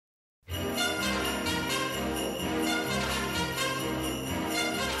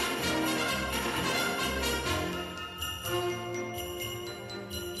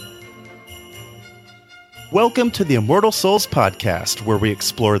Welcome to the Immortal Souls podcast, where we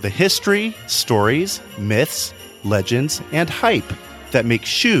explore the history, stories, myths, legends, and hype that make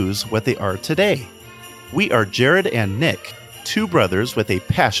shoes what they are today. We are Jared and Nick, two brothers with a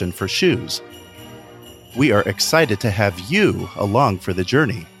passion for shoes. We are excited to have you along for the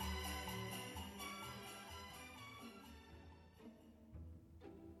journey.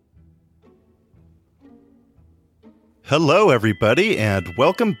 Hello, everybody, and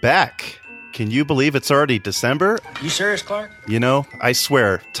welcome back. Can you believe it's already December? You serious, Clark? You know, I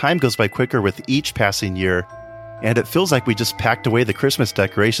swear, time goes by quicker with each passing year, and it feels like we just packed away the Christmas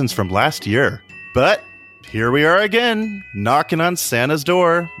decorations from last year. But here we are again, knocking on Santa's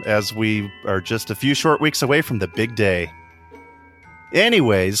door, as we are just a few short weeks away from the big day.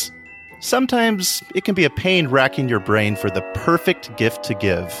 Anyways, sometimes it can be a pain racking your brain for the perfect gift to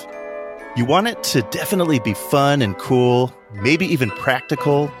give. You want it to definitely be fun and cool, maybe even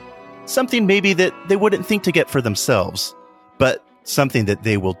practical, something maybe that they wouldn't think to get for themselves, but something that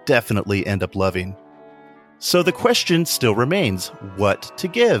they will definitely end up loving. So the question still remains, what to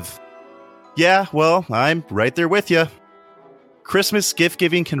give? Yeah, well, I'm right there with you. Christmas gift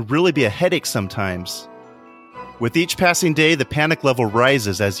giving can really be a headache sometimes. With each passing day, the panic level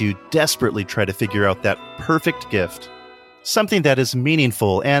rises as you desperately try to figure out that perfect gift. Something that is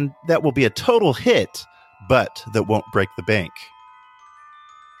meaningful and that will be a total hit, but that won't break the bank.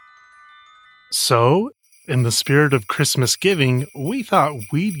 So, in the spirit of Christmas giving, we thought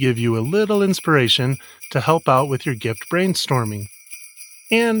we'd give you a little inspiration to help out with your gift brainstorming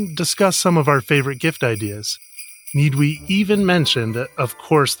and discuss some of our favorite gift ideas. Need we even mention that, of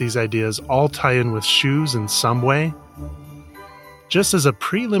course, these ideas all tie in with shoes in some way? Just as a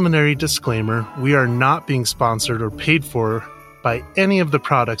preliminary disclaimer, we are not being sponsored or paid for by any of the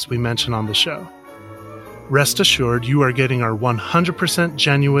products we mention on the show. Rest assured, you are getting our 100%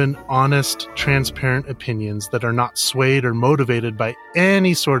 genuine, honest, transparent opinions that are not swayed or motivated by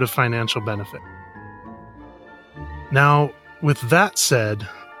any sort of financial benefit. Now, with that said,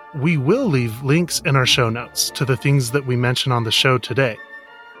 we will leave links in our show notes to the things that we mention on the show today.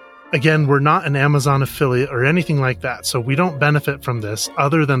 Again, we're not an Amazon affiliate or anything like that, so we don't benefit from this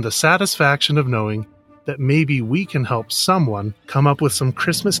other than the satisfaction of knowing that maybe we can help someone come up with some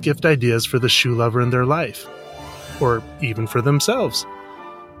Christmas gift ideas for the shoe lover in their life, or even for themselves.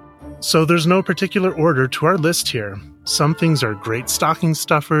 So there's no particular order to our list here. Some things are great stocking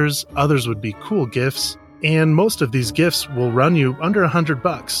stuffers, others would be cool gifts, and most of these gifts will run you under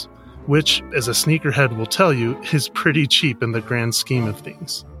 $100, which, as a sneakerhead will tell you, is pretty cheap in the grand scheme of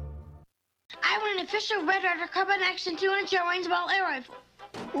things. I want an official Red Ryder Carbine Action 2-inch range ball air rifle.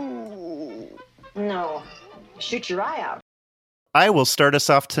 Ooh, no. Shoot your eye out. I will start us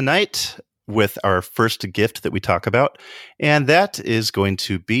off tonight with our first gift that we talk about, and that is going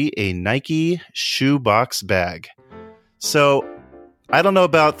to be a Nike shoebox bag. So, I don't know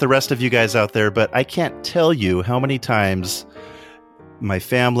about the rest of you guys out there, but I can't tell you how many times my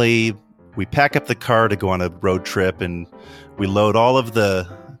family, we pack up the car to go on a road trip, and we load all of the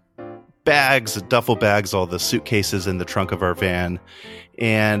bags, duffel bags, all the suitcases in the trunk of our van.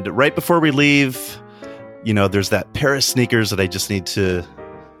 And right before we leave, you know, there's that pair of sneakers that I just need to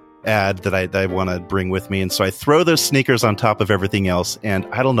add that I want to bring with me. And so I throw those sneakers on top of everything else. And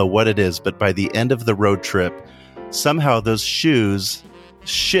I don't know what it is, but by the end of the road trip, somehow those shoes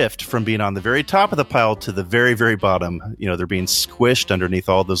shift from being on the very top of the pile to the very, very bottom. You know, they're being squished underneath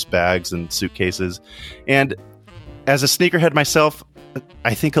all those bags and suitcases. And as a sneakerhead myself,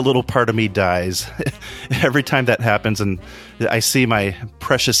 I think a little part of me dies every time that happens, and I see my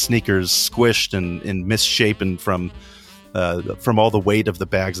precious sneakers squished and misshapen from all the weight of the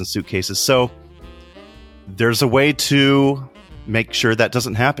bags and suitcases. So there's a way to make sure that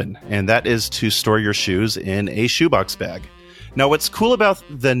doesn't happen, and that is to store your shoes in a shoebox bag. Now, what's cool about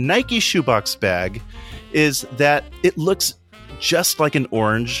the Nike shoebox bag is that it looks just like an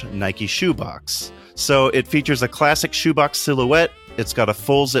orange Nike shoebox. So it features a classic shoebox silhouette. It's got a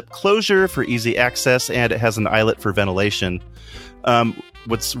full zip closure for easy access, and it has an eyelet for ventilation.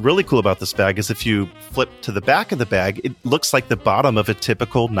 What's really cool about this bag is if you flip to the back of the bag, it looks like the bottom of a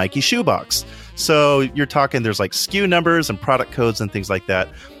typical Nike shoebox. So you're talking, there's like SKU numbers and product codes and things like that.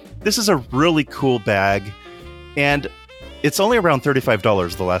 This is a really cool bag, and it's only around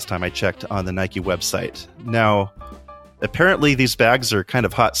 $35 the last time I checked on the Nike website. Now, apparently these bags are kind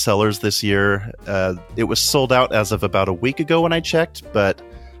of hot sellers this year. It was sold out as of about a week ago when I checked, but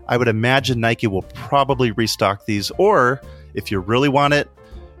I would imagine Nike will probably restock these, or if you really want it,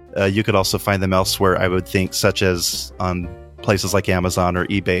 you could also find them elsewhere, I would think, such as on places like Amazon or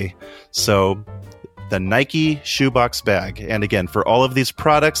eBay. So the Nike Shoebox Bag. And again, for all of these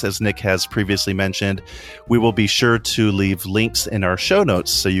products, as Nick has previously mentioned, we will be sure to leave links in our show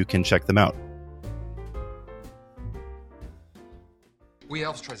notes so you can check them out. We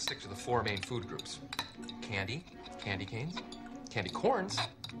elves try to stick to the 4 main food groups: candy, candy canes, candy corns,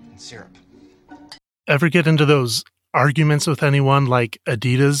 and syrup. Ever get into those arguments with anyone like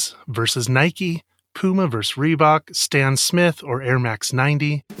Adidas versus Nike, Puma versus Reebok, Stan Smith or Air Max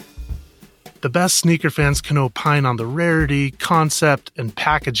 90? The best sneaker fans can opine on the rarity, concept, and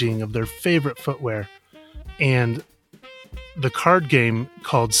packaging of their favorite footwear. And the card game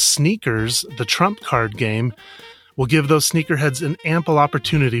called Sneakers, the Trump card game, will give those sneakerheads an ample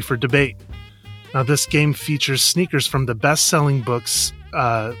opportunity for debate. Now, this game features sneakers from the best-selling books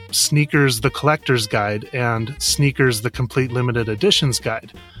Sneakers, the Collector's Guide, and Sneakers, the Complete Limited Editions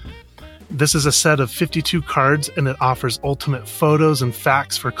Guide. This is a set of 52 cards, and it offers ultimate photos and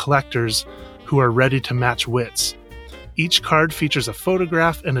facts for collectors who are ready to match wits. Each card features a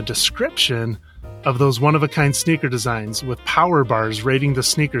photograph and a description of those one-of-a-kind sneaker designs, with power bars rating the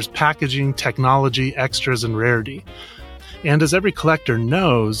sneaker's packaging, technology, extras, and rarity. And as every collector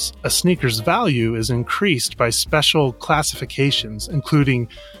knows, a sneaker's value is increased by special classifications, including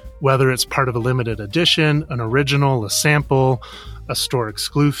whether it's part of a limited edition, an original, a sample, a store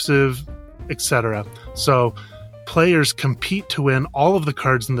exclusive, etc. So players compete to win all of the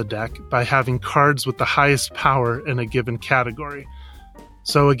cards in the deck by having cards with the highest power in a given category.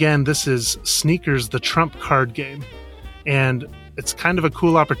 So again, this is Sneakers, the Trump card game. And it's kind of a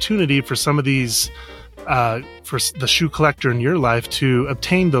cool opportunity for some of these, for the shoe collector in your life to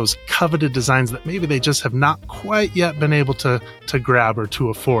obtain those coveted designs that maybe they just have not quite yet been able to grab or to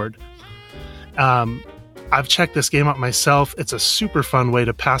afford. I've checked this game out myself. It's a super fun way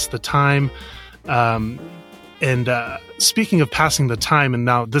to pass the time. And speaking of passing the time, and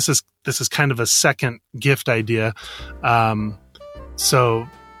now this is kind of a second gift idea. So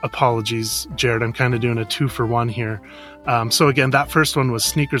apologies, Jared. I'm kind of doing a 2-for-1 here. So again, that first one was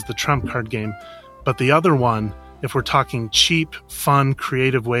Sneakers, the Trump card game. But the other one, if we're talking cheap, fun,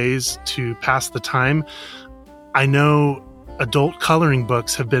 creative ways to pass the time, I know adult coloring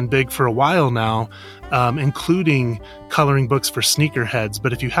books have been big for a while now, including coloring books for sneakerheads.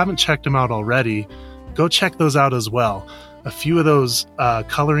 But if you haven't checked them out already, go check those out as well. A few of those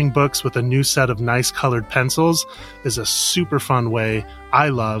coloring books with a new set of nice colored pencils is a super fun way. I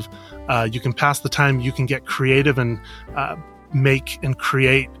love. You can pass the time. You can get creative and make and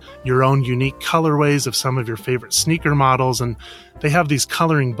create your own unique colorways of some of your favorite sneaker models. And they have these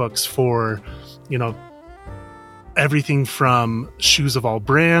coloring books for, everything from shoes of all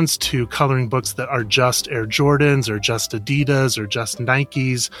brands to coloring books that are just Air Jordans or just Adidas or just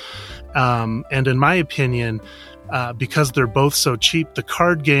Nikes. And in my opinion, because they're both so cheap, the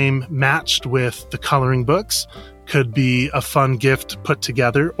card game matched with the coloring books could be a fun gift put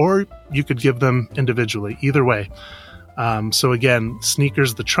together, or you could give them individually. Either way. So again,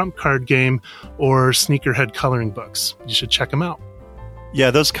 Sneakers, the Trump card game, or Sneakerhead coloring books. You should check them out. Yeah,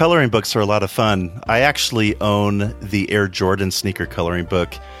 those coloring books are a lot of fun. I actually own the Air Jordan sneaker coloring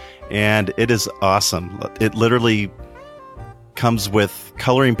book, and it is awesome. It literally comes with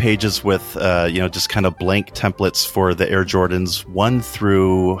coloring pages with, just kind of blank templates for the Air Jordans 1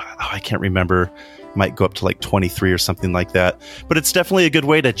 through, I can't remember, might go up to like 23 or something like that. But it's definitely a good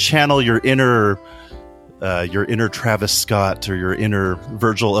way to channel your inner Travis Scott or your inner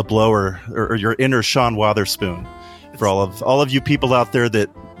Virgil Abloh or your inner Sean Wotherspoon. For all of you people out there that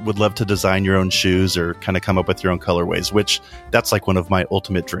would love to design your own shoes or kind of come up with your own colorways, which that's like one of my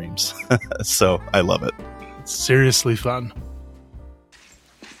ultimate dreams. So I love it. It's seriously fun.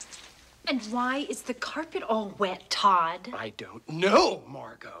 And why is the carpet all wet, Todd? I don't know,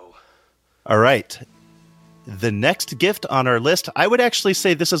 Margot. All right. The next gift on our list, I would actually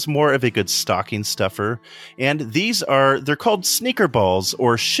say this is more of a good stocking stuffer. And they're called sneaker balls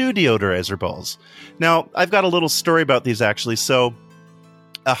or shoe deodorizer balls. Now, I've got a little story about these actually. So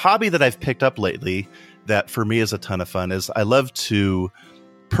a hobby that I've picked up lately that for me is a ton of fun is I love to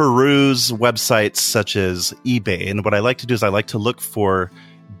peruse websites such as eBay. And what I like to do is I like to look for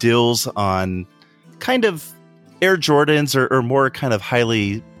deals on kind of Air Jordans or more kind of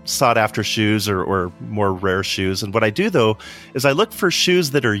highly sought after shoes or more rare shoes. And what I do though is I look for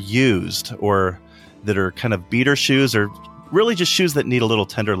shoes that are used or that are kind of beater shoes or really just shoes that need a little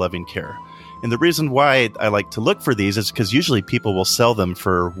tender loving care. And the reason why I like to look for these is because usually people will sell them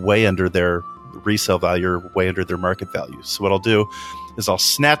for way under their resale value or way under their market value. So what I'll do is I'll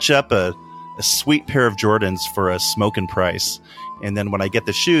snatch up a sweet pair of Jordans for a smoking price. And then when I get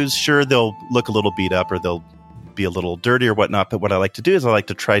the shoes, sure, they'll look a little beat up or they'll be a little dirty or whatnot. But what I like to do is I like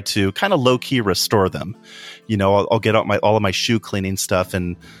to try to kind of low key restore them. I'll get out all of my shoe cleaning stuff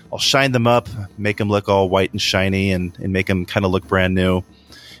and I'll shine them up, make them look all white and shiny, and make them kind of look brand new.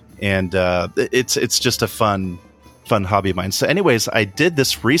 And it's just a fun hobby of mine. So anyways, I did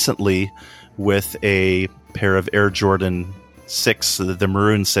this recently with a pair of Air Jordan 6, the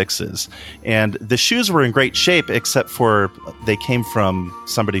Maroon 6s. And the shoes were in great shape, except for they came from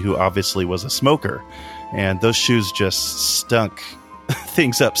somebody who obviously was a smoker. And those shoes just stunk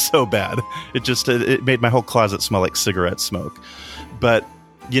things up so bad. It made my whole closet smell like cigarette smoke. But,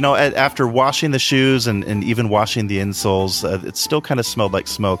 after washing the shoes and even washing the insoles, it still kind of smelled like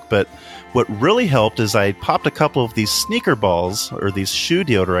smoke. But what really helped is I popped a couple of these sneaker balls or these shoe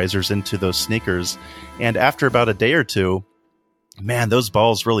deodorizers into those sneakers. And after about a day or two, man, those sneaker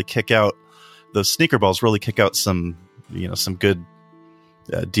balls really kick out some good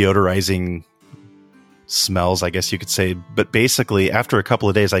deodorizing smells, I guess you could say. But basically, after a couple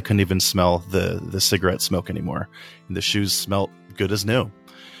of days, I couldn't even smell the cigarette smoke anymore. And the shoes smelled good as new.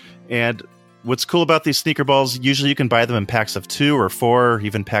 And what's cool about these sneaker balls, usually you can buy them in packs of 2 or 4, or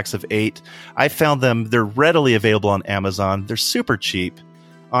even packs of 8. I found they're readily available on Amazon. They're super cheap.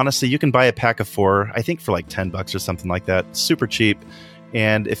 Honestly, you can buy a pack of 4, I think for like $10 or something like that. Super cheap.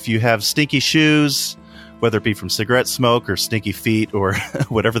 And if you have stinky shoes, whether it be from cigarette smoke or stinky feet or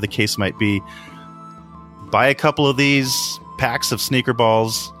whatever the case might be, buy a couple of these packs of sneaker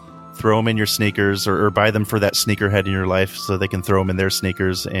balls, throw them in your sneakers, or buy them for that sneakerhead in your life so they can throw them in their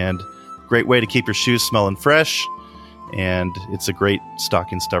sneakers. And great way to keep your shoes smelling fresh. And it's a great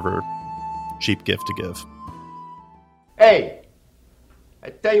stocking stuffer, cheap gift to give. Hey! I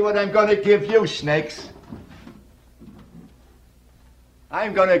tell you what I'm going to give you, Snakes.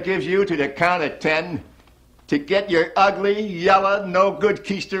 I'm going to give you to the count of 10 to get your ugly, yellow, no-good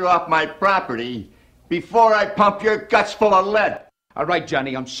keister off my property before I pump your guts full of lead. All right,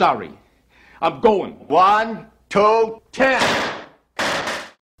 Johnny, I'm sorry. I'm going. 1, 2, 10.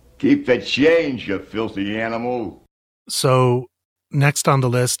 Keep the change, you filthy animal. So next on the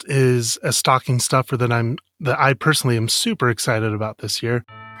list is a stocking stuffer that I personally am super excited about this year.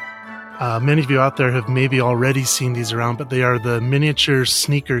 Many of you out there have maybe already seen these around, but they are the miniature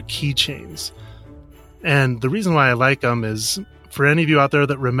sneaker keychains. And the reason why I like them is for any of you out there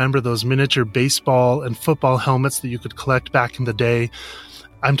that remember those miniature baseball and football helmets that you could collect back in the day,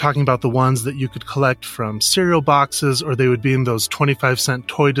 I'm talking about the ones that you could collect from cereal boxes, or they would be in those 25-cent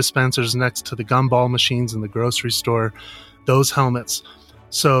toy dispensers next to the gumball machines in the grocery store. Those helmets.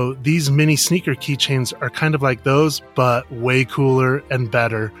 So these mini sneaker keychains are kind of like those, but way cooler and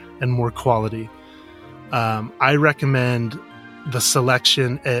better and more quality. I recommend the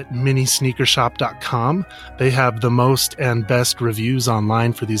selection at minisneakershop.com. They have the most and best reviews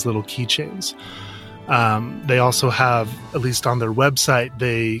online for these little keychains. They also have, at least on their website,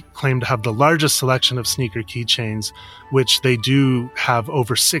 they claim to have the largest selection of sneaker keychains, which they do have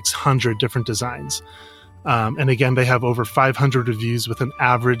over 600 different designs. And again, they have over 500 reviews with an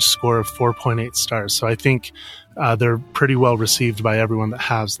average score of 4.8 stars. So I think they're pretty well received by everyone that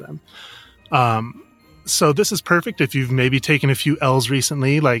has them. So this is perfect if you've maybe taken a few L's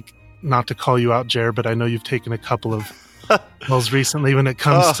recently, like, not to call you out, Jared, but I know you've taken a couple of L's recently when it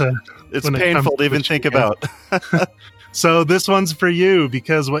comes to... It's painful to even think about. So this one's for you,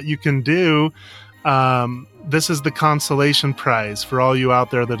 because what you can do, this is the consolation prize for all you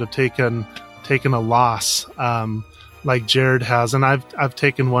out there that have taken a loss, like Jared has, and I've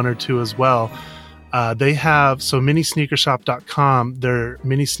taken one or two as well. They have, minisneakershop.com, their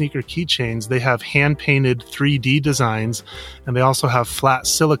mini sneaker keychains, they have hand-painted 3D designs, and they also have flat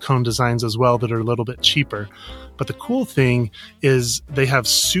silicone designs as well that are a little bit cheaper. But the cool thing is they have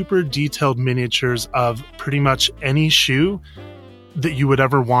super detailed miniatures of pretty much any shoe that you would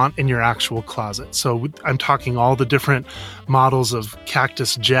ever want in your actual closet. So I'm talking all the different models of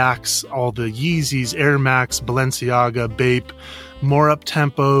Cactus Jacks, all the Yeezys, Air Max, Balenciaga, Bape, more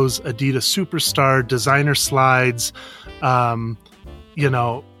up-tempos, Adidas Superstar, designer slides,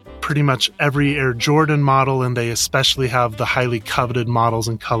 pretty much every Air Jordan model, and they especially have the highly coveted models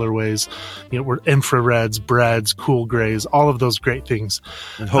and colorways, where infrareds, breads, cool grays, all of those great things.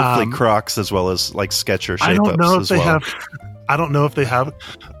 And hopefully Crocs as well as like Skechers shape-ups as well. I don't know if they have.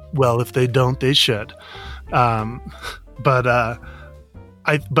 Well, if they don't, they should. But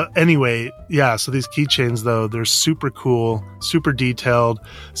anyway, yeah, so these keychains, though, they're super cool, super detailed.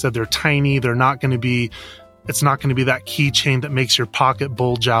 So they're tiny. It's not going to be that keychain that makes your pocket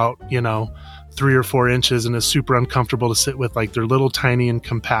bulge out, 3 or 4 inches and is super uncomfortable to sit with. Like, they're little, tiny, and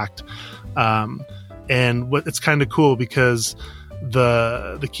compact. And it's kind of cool because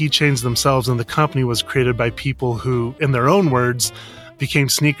the keychains themselves and the company was created by people who, in their own words, became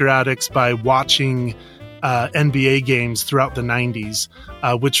sneaker addicts by watching NBA games throughout the 90s,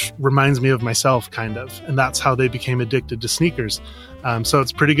 which reminds me of myself, kind of. And that's how they became addicted to sneakers. So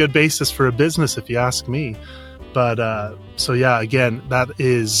it's a pretty good basis for a business, if you ask me. But so yeah, again, that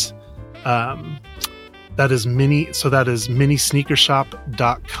is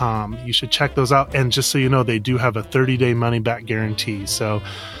minisneakershop.com. You should check those out. And just so you know, they do have a 30-day money-back guarantee. So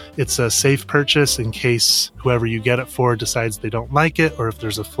it's a safe purchase in case whoever you get it for decides they don't like it or if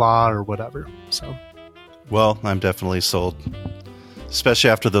there's a flaw or whatever. So, well, I'm definitely sold, especially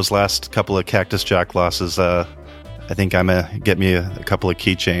after those last couple of Cactus Jack losses. I think I'm going to get me a couple of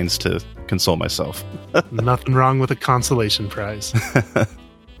keychains to console myself. Nothing wrong with a consolation prize.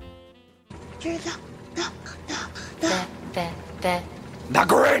 The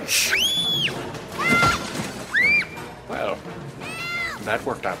Grinch! Well, that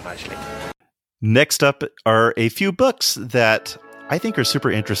worked out nicely. Next up are a few books that I think are super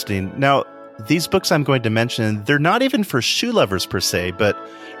interesting. Now, these books I'm going to mention, they're not even for shoe lovers per se, but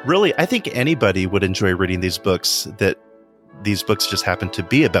really, I think anybody would enjoy reading these books just happen to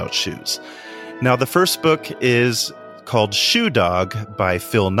be about shoes. Now, the first book is called Shoe Dog by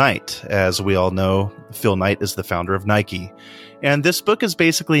Phil Knight. As we all know, Phil Knight is the founder of Nike. And this book is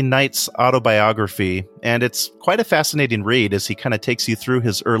basically Knight's autobiography, and it's quite a fascinating read as he kind of takes you through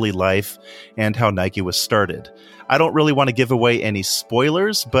his early life and how Nike was started. I don't really want to give away any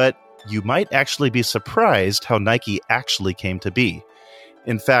spoilers, but you might actually be surprised how Nike actually came to be.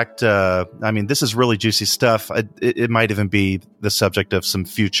 In fact, this is really juicy stuff. It might even be the subject of some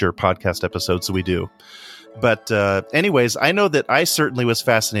future podcast episodes that we do. But anyways, I know that I certainly was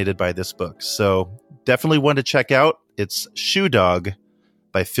fascinated by this book, so definitely one to check out. It's Shoe Dog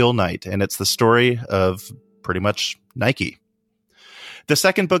by Phil Knight, and it's the story of pretty much Nike. The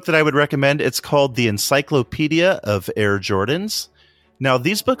second book that I would recommend, it's called The Encyclopedia of Air Jordans. Now,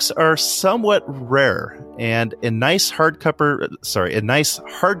 these books are somewhat rare, and a nice hardcover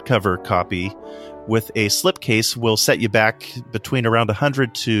copy with a slipcase will set you back between around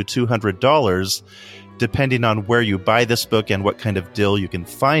 $100 to $200, depending on where you buy this book and what kind of deal you can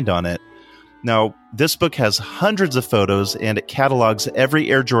find on it. Now, this book has hundreds of photos, and it catalogs every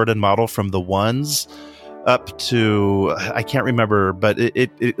Air Jordan model from the 1s up to, I can't remember, but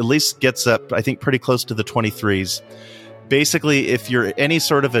it at least gets up, I think, pretty close to the 23s. Basically, if you're any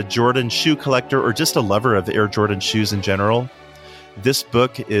sort of a Jordan shoe collector or just a lover of Air Jordan shoes in general, this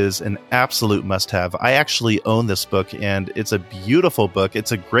book is an absolute must-have. I actually own this book, and it's a beautiful book.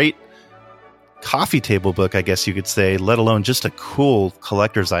 It's a great coffee table book, I guess you could say, let alone just a cool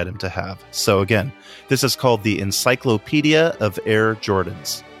collector's item to have. So again, this is called The Encyclopedia of Air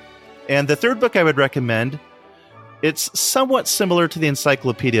Jordans. And the third book I would recommend, it's somewhat similar to The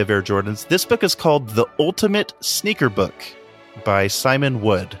Encyclopedia of Air Jordans. This book is called The Ultimate Sneaker Book by Simon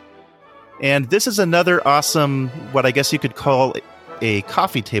Wood. And this is another awesome, what I guess you could call a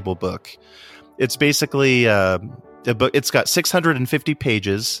coffee table book. It's basically a book. It's got 650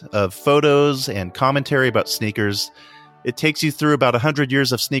 pages of photos and commentary about sneakers. It takes you through about 100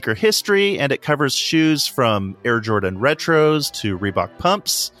 years of sneaker history, and it covers shoes from Air Jordan Retros to Reebok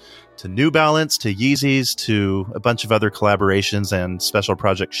Pumps to New Balance to Yeezys to a bunch of other collaborations and special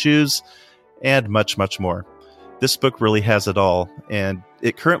project shoes and much, much more. This book really has it all, and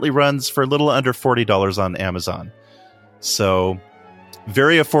it currently runs for a little under $40 on Amazon. So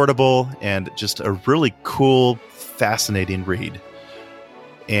very affordable and just a really cool, fascinating read.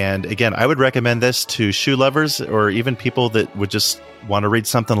 And again, I would recommend this to shoe lovers or even people that would just want to read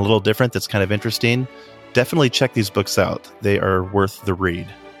something a little different that's kind of interesting. Definitely check these books out. They are worth the read.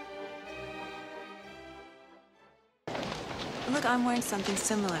 Look, I'm wearing something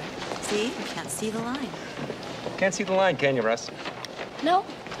similar. See? You can't see the line. Can't see the line, can you, Russ? No.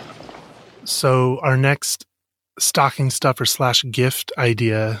 So our next stocking stuffer / gift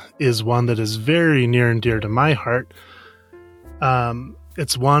idea is one that is very near and dear to my heart.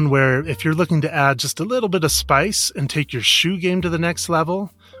 It's one where if you're looking to add just a little bit of spice and take your shoe game to the next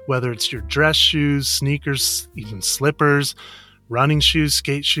level, whether it's your dress shoes, sneakers, even slippers, running shoes,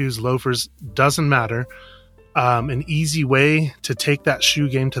 skate shoes, loafers, doesn't matter. An easy way to take that shoe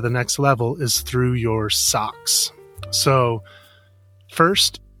game to the next level is through your socks. So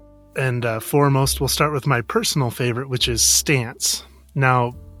first and foremost, we'll start with my personal favorite, which is Stance.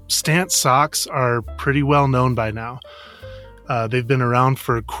 Now, Stance socks are pretty well known by now. They've been around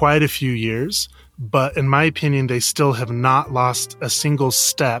for quite a few years, but in my opinion, they still have not lost a single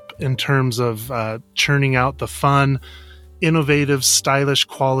step in terms of churning out the fun, innovative, stylish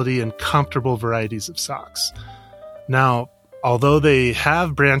quality, and comfortable varieties of socks. Now, although they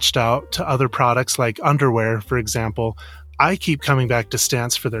have branched out to other products like underwear, for example, I keep coming back to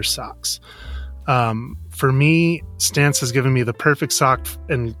Stance for their socks. For me, Stance has given me the perfect sock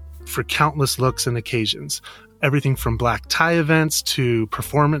and for countless looks and occasions. Everything from black tie events to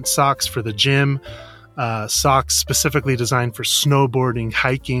performance socks for the gym, socks specifically designed for snowboarding,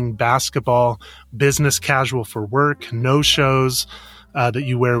 hiking, basketball, business casual for work, no-shows that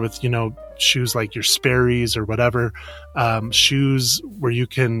you wear with, shoes like your Sperry's or whatever, shoes where you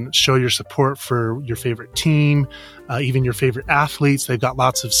can show your support for your favorite team, even your favorite athletes. They've got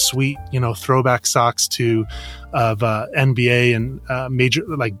lots of sweet, throwback socks of NBA and major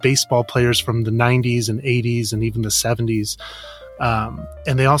like baseball players from the 90s and 80s and even the 70s.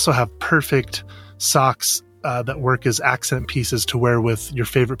 And they also have perfect socks that work as accent pieces to wear with your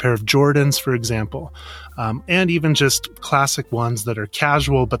favorite pair of Jordans, for example, and even just classic ones that are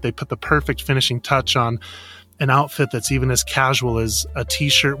casual, but they put the perfect finishing touch on an outfit that's even as casual as a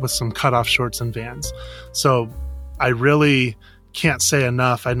t-shirt with some cutoff shorts and Vans. So I really can't say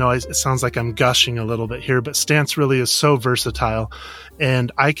enough. I know it sounds like I'm gushing a little bit here, but Stance really is so versatile.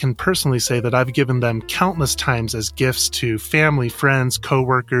 And I can personally say that I've given them countless times as gifts to family, friends,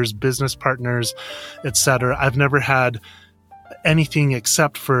 coworkers, business partners, etc. I've never had anything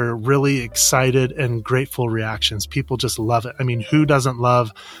except for really excited and grateful reactions. People just love it. I mean, who doesn't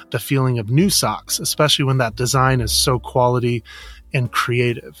love the feeling of new socks, especially when that design is so quality and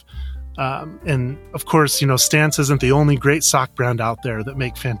creative? And of course, Stance isn't the only great sock brand out there that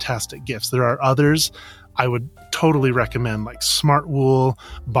make fantastic gifts. There are others I would totally recommend, like Smartwool,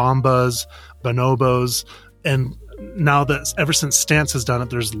 Bombas, Bonobos. And now that ever since Stance has done it,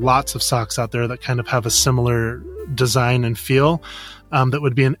 there's lots of socks out there that kind of have a similar design and feel that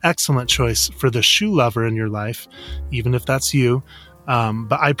would be an excellent choice for the shoe lover in your life, even if that's you.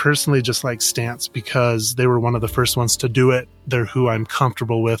 But I personally just like Stance because they were one of the first ones to do it. They're who I'm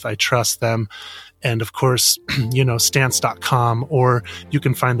comfortable with. I trust them. And of course, Stance.com, or you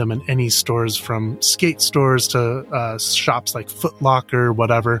can find them in any stores from skate stores to shops like Foot Locker,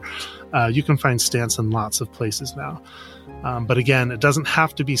 whatever. You can find Stance in lots of places now. But again, it doesn't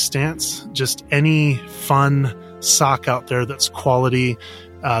have to be Stance, just any fun sock out there that's quality,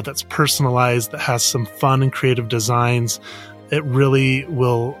 that's personalized, that has some fun and creative designs. It really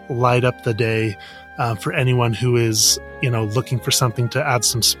will light up the day for anyone who is, looking for something to add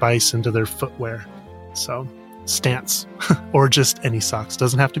some spice into their footwear. So, Stance, or just any socks.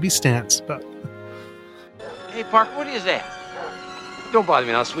 Doesn't have to be Stance, but... Hey, Parker, what is that? Don't bother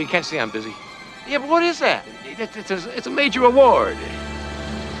me now, sweet. Can't see I'm busy. Yeah, but what is that? It's a major award.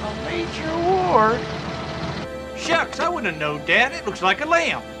 A major award? Shucks, I wouldn't have known, Dad. It looks like a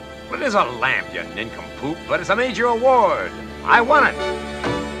lamp. Well, it is a lamp, you nincompoop, but it's a major award. I won it.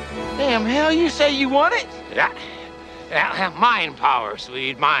 Damn, hell, you say you won it? Yeah, mind power,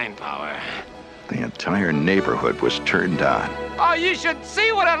 Swede, mind power. The entire neighborhood was turned on. Oh, you should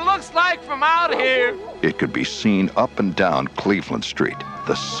see what it looks like from out here. It could be seen up and down Cleveland Street,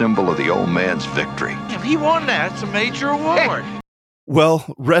 the symbol of the old man's victory. If he won that, it's a major award.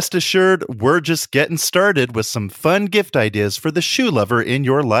 Well, rest assured, we're just getting started with some fun gift ideas for the shoe lover in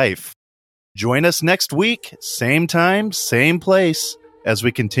your life. Join us next week, same time, same place, as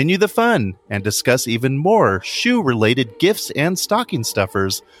we continue the fun and discuss even more shoe-related gifts and stocking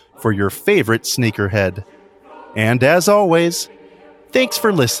stuffers for your favorite sneakerhead. And as always, thanks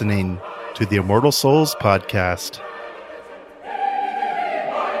for listening to the Immortal Souls Podcast.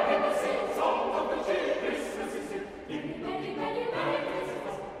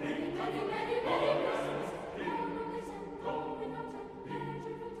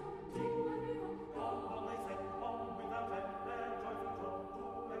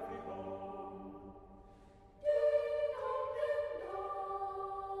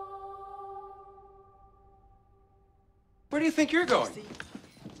 Where do you think you're going?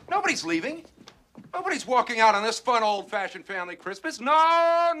 Nobody's leaving. Nobody's walking out on this fun, old-fashioned family Christmas.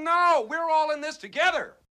 No, we're all in this together.